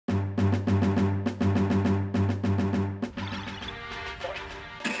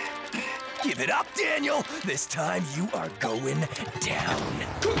it up, Daniel! This time you are going down.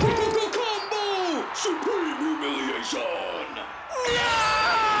 Combo! Supreme humiliation!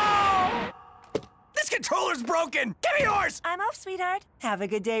 No! This controller's broken! Give me yours! I'm off, sweetheart. Have a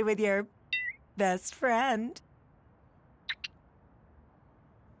good day with your best friend.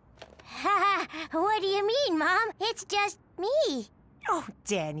 What do you mean, Mom? It's just me. Oh,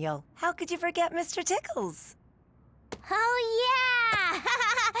 Daniel, how could you forget Mr. Tickles? Oh, yeah!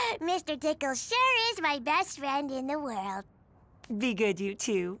 Mr. Tickles sure is my best friend in the world. Be good, you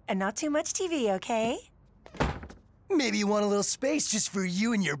two, and not too much TV, okay? Maybe you want a little space just for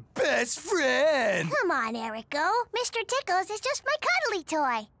you and your best friend. Come on, Erico. Mr. Tickles is just my cuddly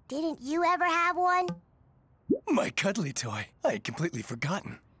toy. Didn't you ever have one? My cuddly toy. I had completely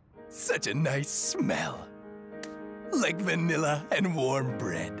forgotten. Such a nice smell. Like vanilla and warm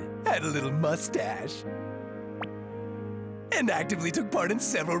bread. Had a little mustache. And actively took part in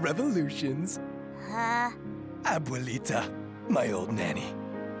several revolutions. Abuelita, my old nanny.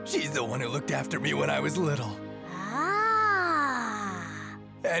 She's the one who looked after me when I was little. Ah.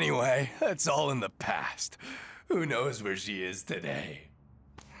 Anyway, that's all in the past. Who knows where she is today?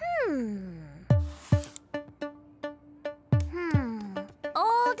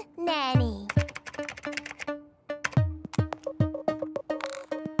 Old nanny.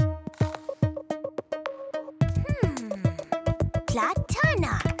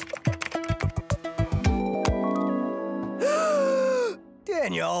 Platana.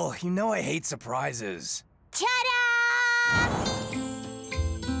 Daniel, you know I hate surprises. Ta-da!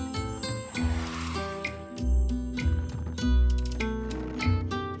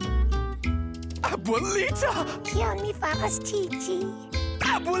 Abuelita! Kill me, Faras Chichi.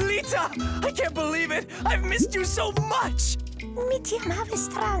 Abuelita! I can't believe it! I've missed you so much!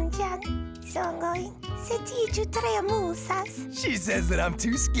 She says that I'm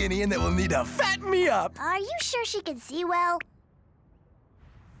too skinny and that we'll need to fatten me up. Are you sure she can see well?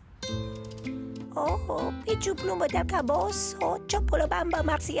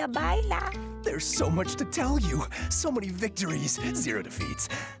 There's so much to tell you. So many victories, 0 defeats,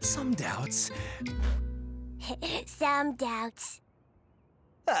 some doubts. Some doubts.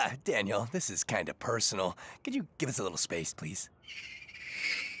 Daniel, this is kind of personal. Could you give us a little space, please?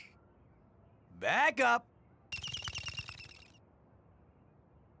 Back up.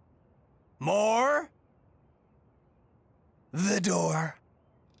 More. The door.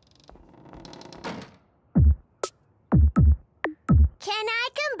 Can I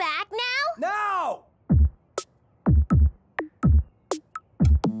come back now? No!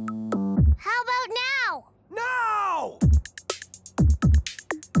 How about now? No!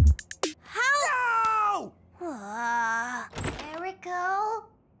 How? No! Erico?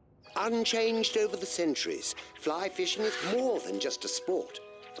 Unchanged over the centuries, fly fishing is more than just a sport.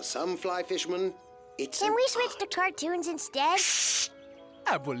 For some fly fishermen, it's Can we switch to cartoons instead?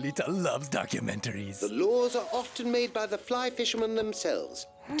 Abuelita loves documentaries. The laws are often made by the fly fishermen themselves,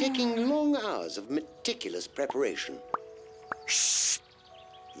 taking long hours of meticulous preparation.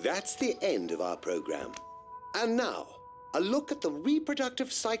 That's the end of our program. And now, a look at the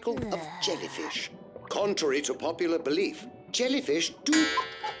reproductive cycle of jellyfish. Contrary to popular belief, jellyfish do...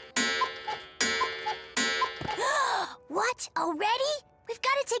 What? Already? We've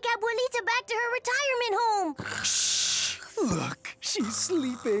got to take Abuelita back to her retirement home. Look, she's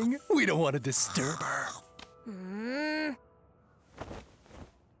sleeping. We don't want to disturb her.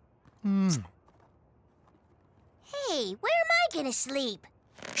 Hey, where am I gonna sleep?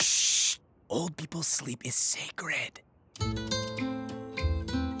 Shh! Old people's sleep is sacred.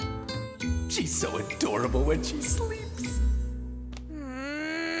 She's so adorable when she sleeps.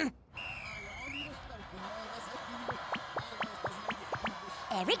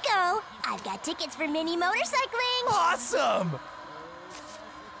 Erico, I've got tickets for mini motorcycling. Awesome!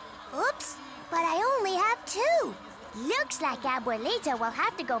 Oops, but I only have 2. Looks like Abuelita will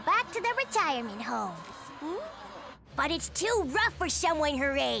have to go back to the retirement home. But it's too rough for someone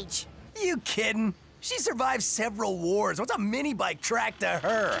her age. You kidding? She survived several wars. What's a mini bike track to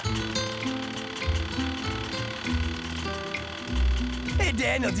her? Hey,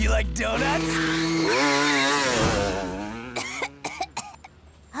 Daniel, do you like donuts?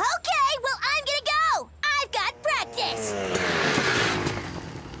 Okay, well, I'm gonna go. I've got practice.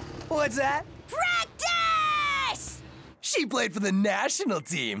 What's that? Practice! She played for the national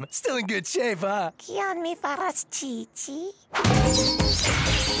team. Still in good shape, huh? Kian mi faras chichi.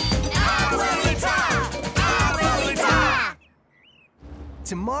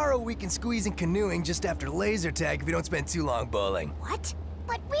 Tomorrow we can squeeze in canoeing just after laser tag if we don't spend too long bowling. What?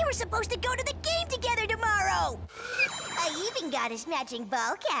 But we were supposed to go to the game together tomorrow! I even got us matching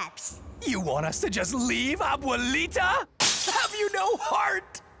ball caps. You want us to just leave, Abuelita? Have you no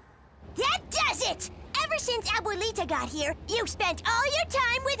heart? That does it! Ever since Abuelita got here, you've spent all your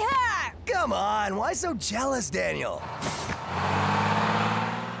time with her! Come on, why so jealous, Daniel?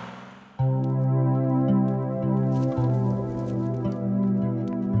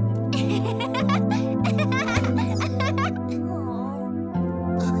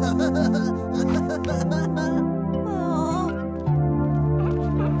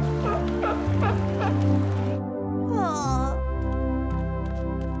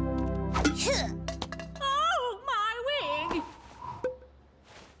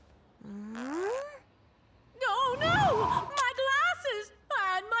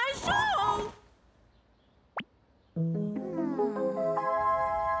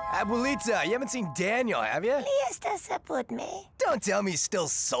 Abuelita, you haven't seen Daniel, have you? Don't tell me he's still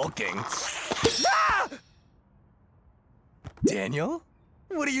sulking. Ah! Daniel?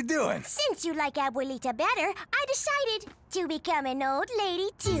 What are you doing? Since you like Abuelita better, I decided to become an old lady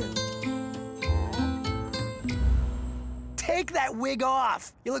too. Take that wig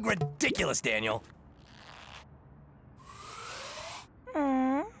off! You look ridiculous, Daniel.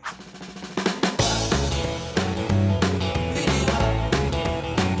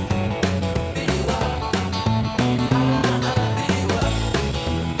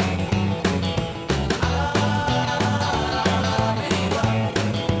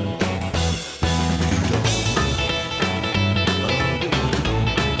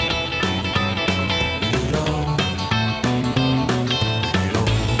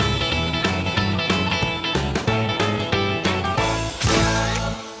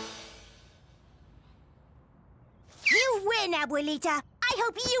 Abuelita. I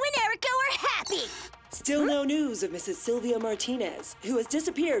hope you and Erico are happy. Still no news of Mrs. Sylvia Martinez, who has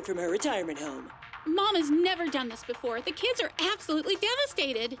disappeared from her retirement home. Mom has never done this before. The kids are absolutely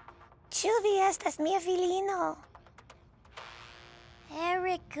devastated. Estás mi filino.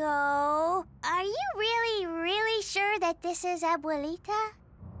 Erico, are you really sure that this is Abuelita?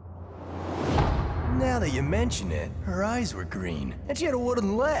 Now that you mention it, her eyes were green, and she had a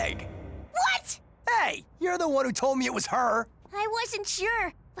wooden leg. What? Hey, you're the one who told me it was her. I wasn't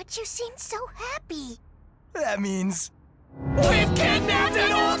sure, but you seemed so happy. That means... we've kidnapped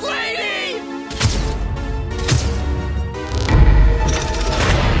an old lady!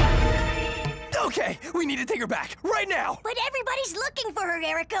 Okay, we need to take her back, right now! But everybody's looking for her,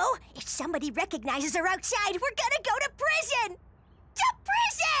 Erico. If somebody recognizes her outside, we're gonna go to prison! To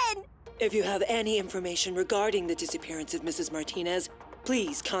prison! If you have any information regarding the disappearance of Mrs. Martinez,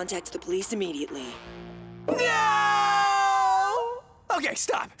 please contact the police immediately. No! Okay,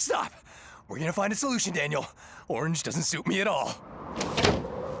 stop. We're gonna find a solution, Daniel. Orange doesn't suit me at all.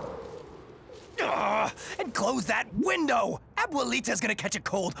 And close that window! Abuelita's gonna catch a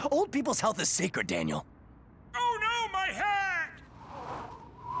cold. Old people's health is sacred, Daniel. Oh no, my hat!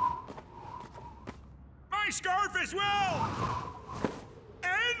 My scarf as well!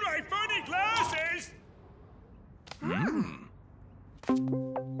 And my funny glasses!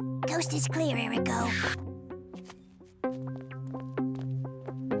 Coast is clear, Erico.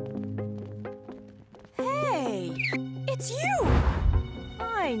 Hey, it's you!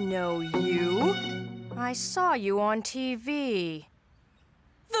 I know you. I saw you on TV.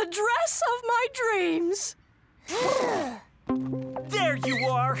 The dress of my dreams! There you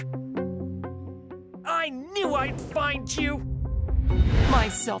are! I knew I'd find you! My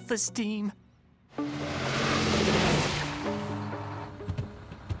self-esteem.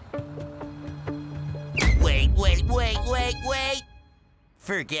 Wait!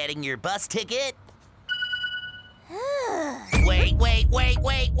 Forgetting your bus ticket? Wait!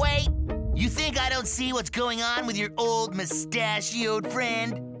 You think I don't see what's going on with your old mustachioed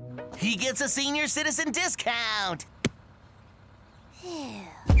friend? He gets a senior citizen discount!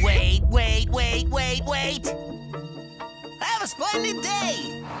 Wait! Have a splendid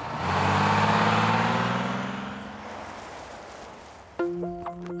day!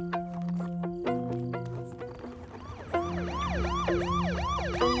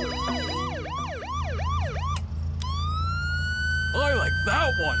 I like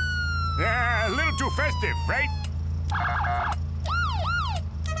that one. A little too festive, right?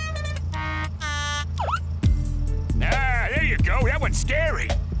 There you go. That one's scary.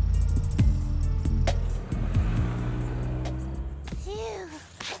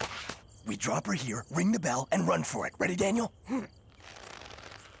 We drop her here, ring the bell, and run for it. Ready, Daniel? What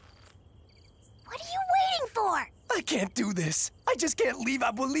are you waiting for? I can't do this. I just can't leave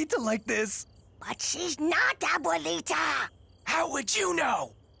Abuelita like this. But she's not Abuelita. How would you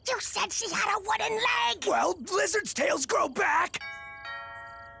know? You said she had a wooden leg! Well, lizards' tails grow back!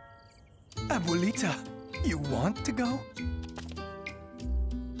 Abuelita, you want to go?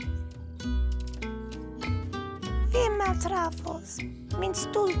 Firma trafos, min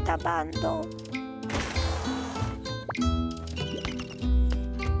stulta bando.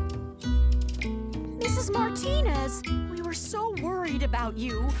 Mrs. Martinez, we were so worried about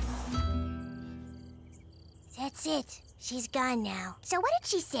you. That's it. She's gone now. So what did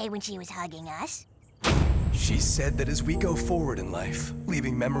she say when she was hugging us? She said that as we go forward in life,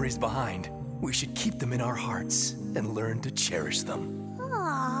 leaving memories behind, we should keep them in our hearts and learn to cherish them.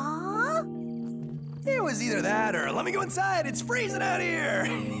 Aww. It was either that or let me go inside, it's freezing out here.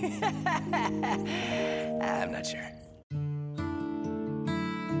 I'm not sure.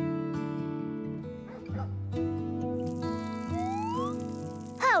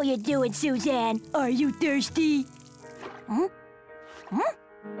 How you doing, Suzanne? Are you thirsty?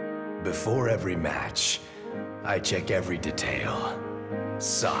 Before every match, I check every detail.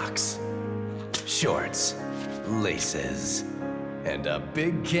 Socks, shorts, laces, and a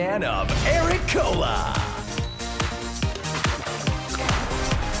big can of Erico.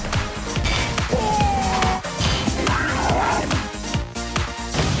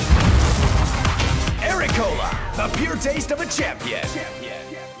 Erico, the pure taste of a champion.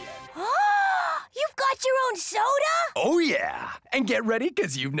 You've got your own soda? Oh yeah, and get ready,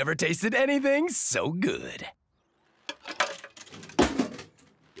 because you've never tasted anything so good.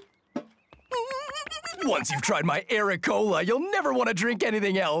 Once you've tried my Erico, you'll never want to drink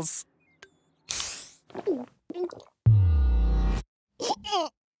anything else.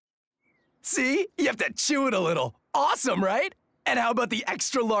 See? You have to chew it a little. Awesome, right? And how about the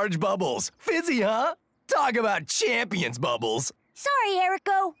extra large bubbles? Fizzy, huh? Talk about champions bubbles. Sorry,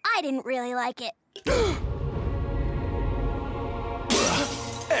 Erico. I didn't really like it.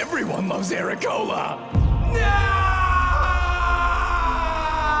 Everyone loves Erico. No!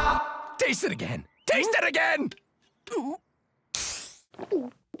 Taste it again. Taste it again!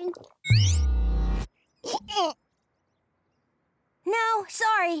 No,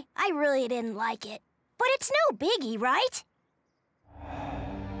 sorry. I really didn't like it. But it's no biggie, right?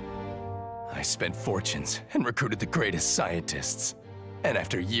 I spent fortunes and recruited the greatest scientists. And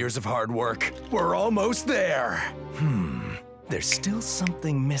after years of hard work, we're almost there. There's still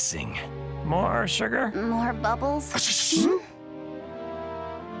something missing. More sugar? More bubbles?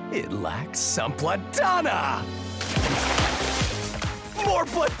 It lacks some Platana! More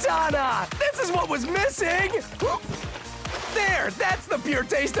Platana! This is what was missing! There, that's the pure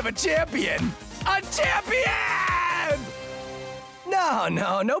taste of a champion! A champion!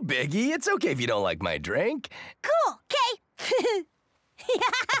 No biggie. It's okay if you don't like my drink. Cool, okay.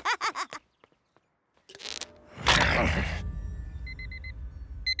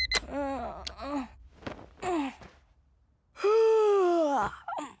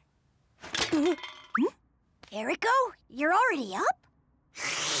 Erico, you're already up?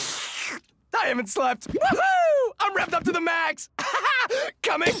 I haven't slept. Woohoo! I'm revved up to the max.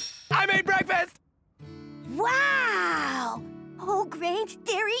 Coming. I made breakfast. Wow! Whole grains,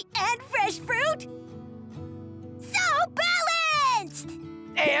 dairy, and fresh fruit? So balanced!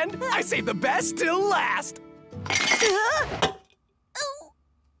 And I saved the best till last.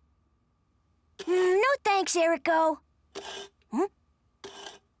 No thanks, Erico.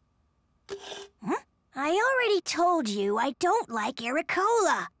 I already told you I don't like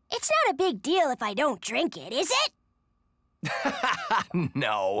Ericola. It's not a big deal if I don't drink it, is it?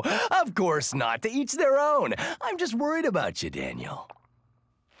 No, of course not. To each their own. I'm just worried about you, Daniel.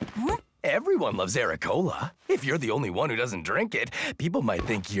 Everyone loves Ericola. If you're the only one who doesn't drink it, people might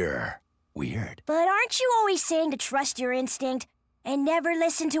think you're weird. But aren't you always saying to trust your instinct and never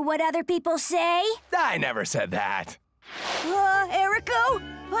listen to what other people say? I never said that. Erico,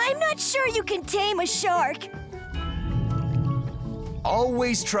 I'm not sure you can tame a shark.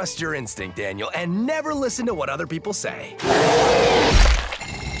 Always trust your instinct, Daniel, and never listen to what other people say.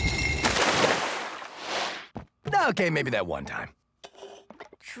 Okay, maybe that one time.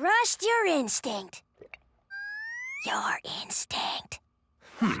 Trust your instinct. Your instinct.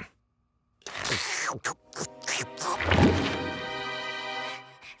 Pass!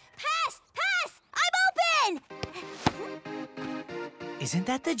 I'm open! Isn't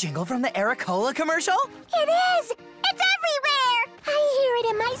that the jingle from the Ericola commercial? It is! It's everywhere! I hear it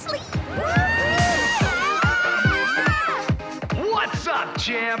in my sleep. What's up,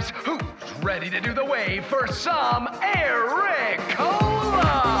 champs? Who's ready to do the wave for some Ericola?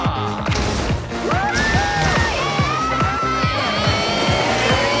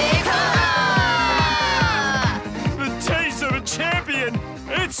 The taste of a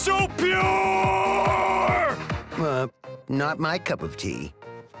So pure! Not my cup of tea.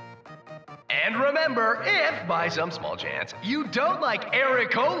 And remember, if by some small chance you don't like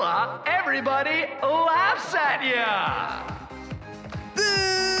Ericola, everybody laughs at ya!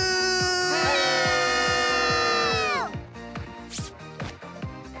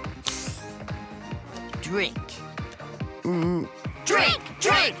 Drink. Drink,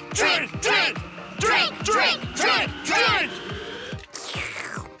 drink, drink, drink, drink, drink, drink, drink.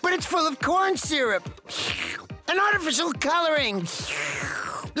 But it's full of corn syrup and artificial coloring.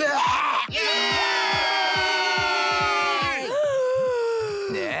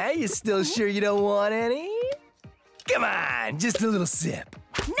 Yeah, you still sure you don't want any? Come on, just a little sip.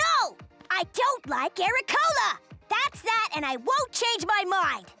 No! I don't like Ericola! That's that, and I won't change my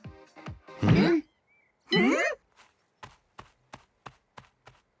mind!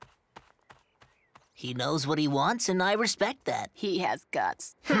 He knows what he wants, and I respect that. He has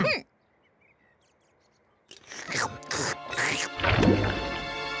guts.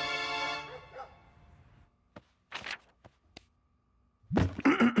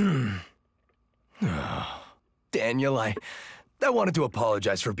 Daniel, I wanted to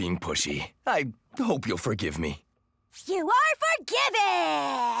apologize for being pushy. I hope you'll forgive me. You are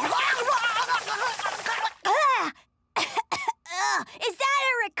forgiven! Is that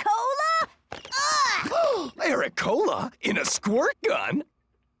Ericola? Ericola in a squirt gun?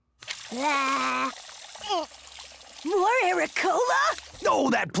 More Ericola? Oh,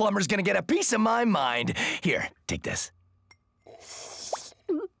 that plumber's gonna get a piece of my mind. Here, take this.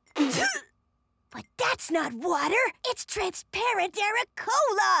 But that's not water. It's transparent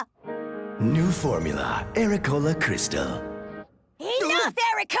Ericola. New formula, Ericola Crystal. Enough,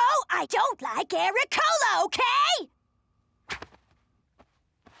 Erico! I don't like Ericola, okay?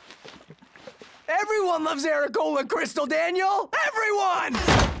 Everyone loves Ericola Crystal, Daniel! Everyone!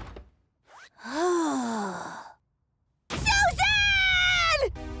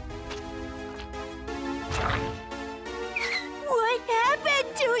 Susan! What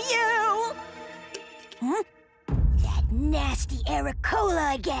happened to you? That nasty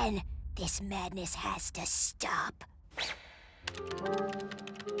Ericola again. This madness has to stop.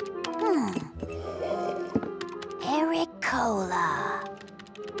 Ericola.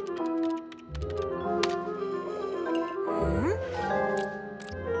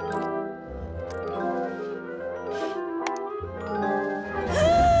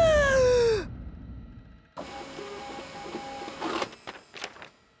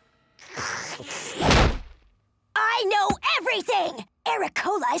 I know everything!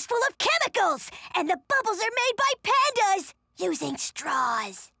 Ericola is full of chemicals, and the bubbles are made by pandas using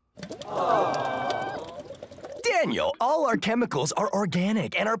straws. Daniel, all our chemicals are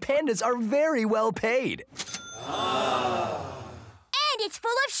organic, and our pandas are very well paid. And it's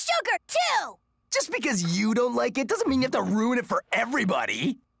full of sugar, too! Just because you don't like it doesn't mean you have to ruin it for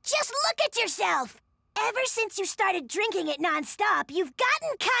everybody. Just look at yourself! Ever since you started drinking it nonstop, you've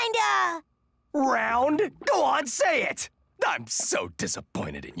gotten kinda... Round? Go on, say it! I'm so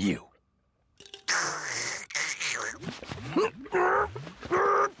disappointed in you.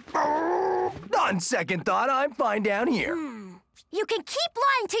 On second thought, I'm fine down here. You can keep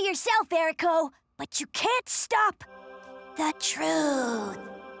lying to yourself, Erico, but you can't stop the truth.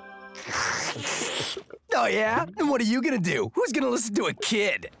 Oh, yeah? And what are you gonna do? Who's gonna listen to a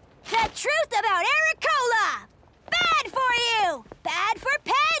kid? The truth about Ericola! Bad for you! Bad for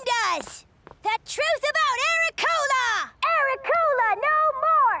pandas! The truth about Ericola! Ericola no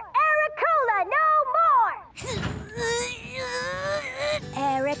more! Ericola no more!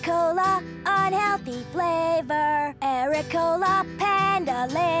 Ericola, unhealthy flavor. Ericola, panda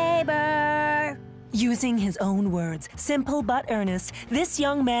labor. Using his own words, simple but earnest, this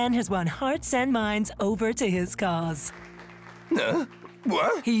young man has won hearts and minds over to his cause.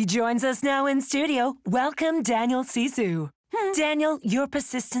 What? He joins us now in studio. Welcome, Daniel Sissou. Daniel, your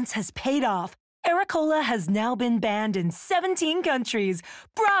persistence has paid off. Ericola has now been banned in 17 countries.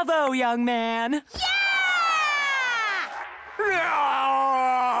 Bravo, young man!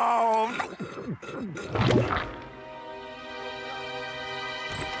 No!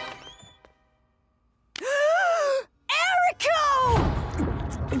 Erico!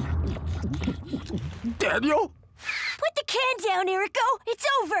 Daniel? Put the can down, Erico. It's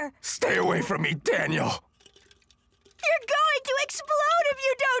over. Stay away from me, Daniel. You're going to explode if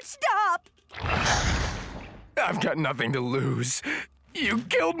you don't stop. I've got nothing to lose. You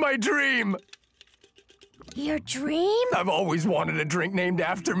killed my dream. Your dream? I've always wanted a drink named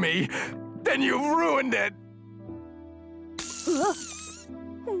after me. Then you've ruined it.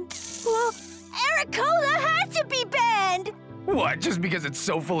 Well, Ericola had to be banned. What, just because it's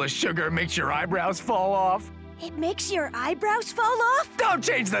so full of sugar it makes your eyebrows fall off? It makes your eyebrows fall off? Don't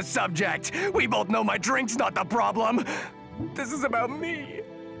change the subject! We both know my drink's not the problem. This is about me.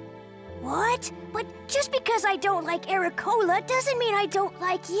 What? But just because I don't like Ericola doesn't mean I don't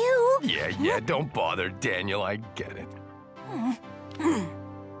like you. Yeah, don't bother, Daniel. I get it.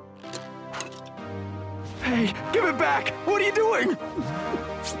 Hey, give it back! What are you doing?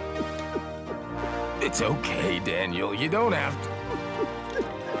 It's okay, Daniel. You don't have to.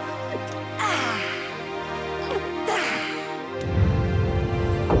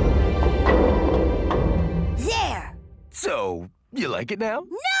 There! So, you like it now?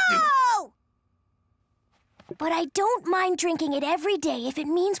 No! But I don't mind drinking it every day if it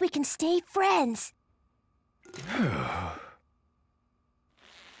means we can stay friends.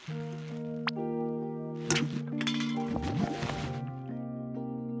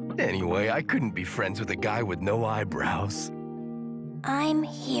 Anyway, I couldn't be friends with a guy with no eyebrows. I'm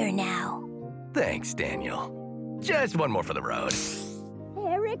here now. Thanks, Daniel. Just one more for the road.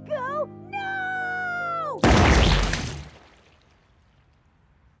 Erico, no!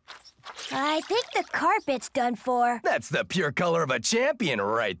 I think the carpet's done for. That's the pure color of a champion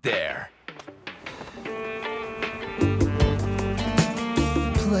right there.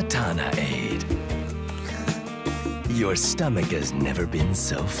 Platana aid. Your stomach has never been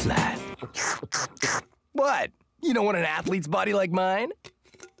so flat. What? You don't want an athlete's body like mine?